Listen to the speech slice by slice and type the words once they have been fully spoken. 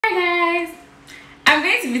Hi guys, I'm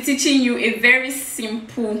going to be teaching you a very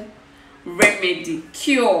simple remedy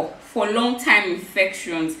cure for long-time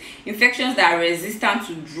infections that are resistant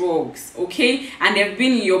to drugs, okay, and they've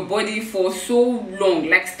been in your body for so long,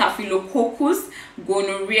 like staphylococcus,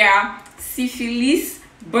 gonorrhea, syphilis,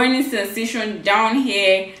 burning sensation down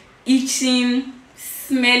here, itching,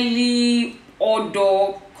 smelly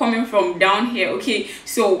odor coming from down here. Okay,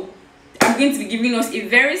 so I'm going to be giving us a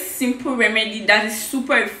very simple remedy that is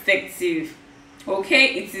super effective. Okay,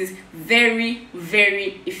 it is very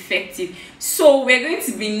effective. So we're going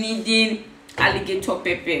to be needing alligator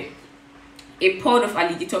pepper, a pod of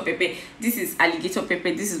alligator pepper. This is alligator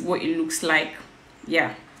pepper. This is what it looks like.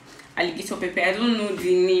 Yeah, alligator pepper. I don't know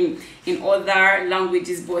the name in other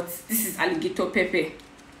languages, but this is alligator pepper.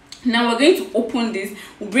 Now we're going to open this.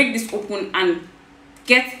 We'll break this open and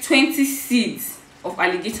get 20 seeds of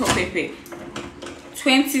alligator pepper.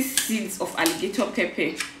 20 seeds of alligator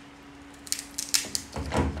pepper.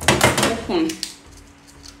 Open.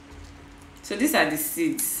 So these are the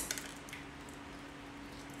seeds.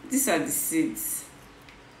 These are the seeds.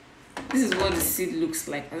 This is what the seed looks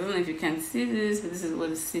like. I don't know if you can see this, but this is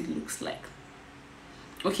what the seed looks like.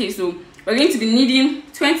 Okay, so we're going to be needing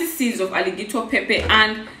 20 seeds of alligator pepper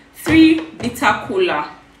and 3 bitter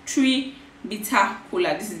cola. 3 bitter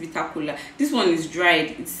cola. This is bitter cola. This one is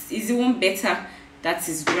dried. It's even better that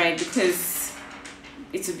is dried because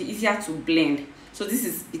it will be easier to blend. So this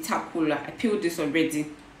is bitter cola. I peeled this already.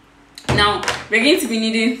 Now we're going to be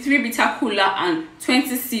needing 3 bitter cola and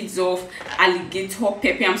 20 seeds of alligator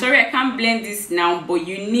pepper. I'm sorry I can't blend this now, but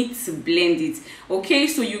you need to blend it. Okay,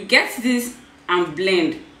 so you get this and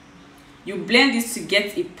blend. You blend this to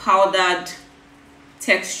get a powdered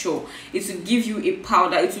texture. It will give you a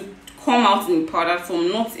powder. It will come out in powder form,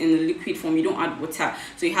 not in the liquid form. You don't add water,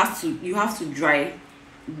 so you have to dry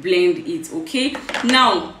blend it. Okay,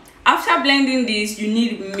 now after blending this, you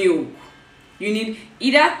need milk. You need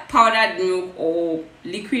either powdered milk or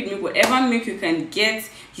liquid milk, whatever milk you can get.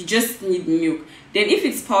 You just need milk. Then if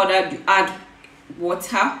it's powdered, you add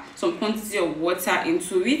water, some quantity of water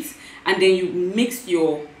into it, and then you mix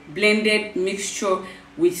your blended mixture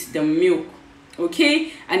with the milk.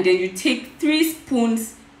 Okay, and then you take 3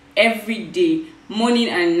 spoons every day, morning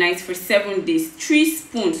and night, for 7 days. 3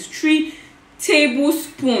 spoons, 3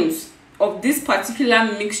 tablespoons of this particular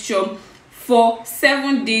mixture for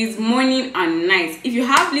 7 days, morning and night. If you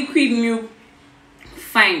have liquid milk,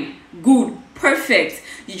 fine, good, perfect.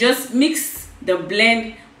 You just mix the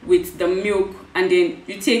blend with the milk and then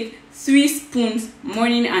you take 3 spoons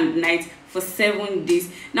morning and night for 7 days.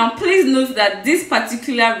 Now please note that this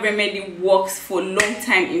particular remedy works for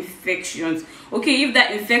long-time infections. Okay, if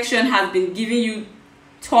that infection has been giving you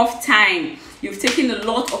tough time, you've taken a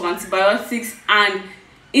lot of antibiotics and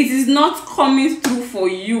it is not coming through for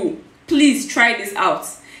you, please try this out.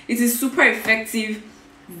 It is super effective,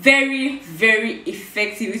 very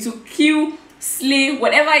effective. It will kill, slay,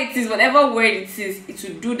 whatever it is, whatever word it is, it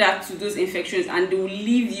will do that to those infections and they will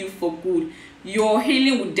leave you for good. Your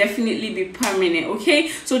healing will definitely be permanent. Okay,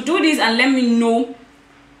 so do this and let me know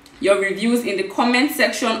your reviews in the comment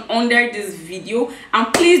section under this video,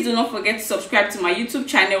 and please do not forget to subscribe to my YouTube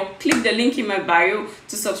channel. Click the link in my bio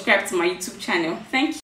to subscribe to my YouTube channel. Thank you.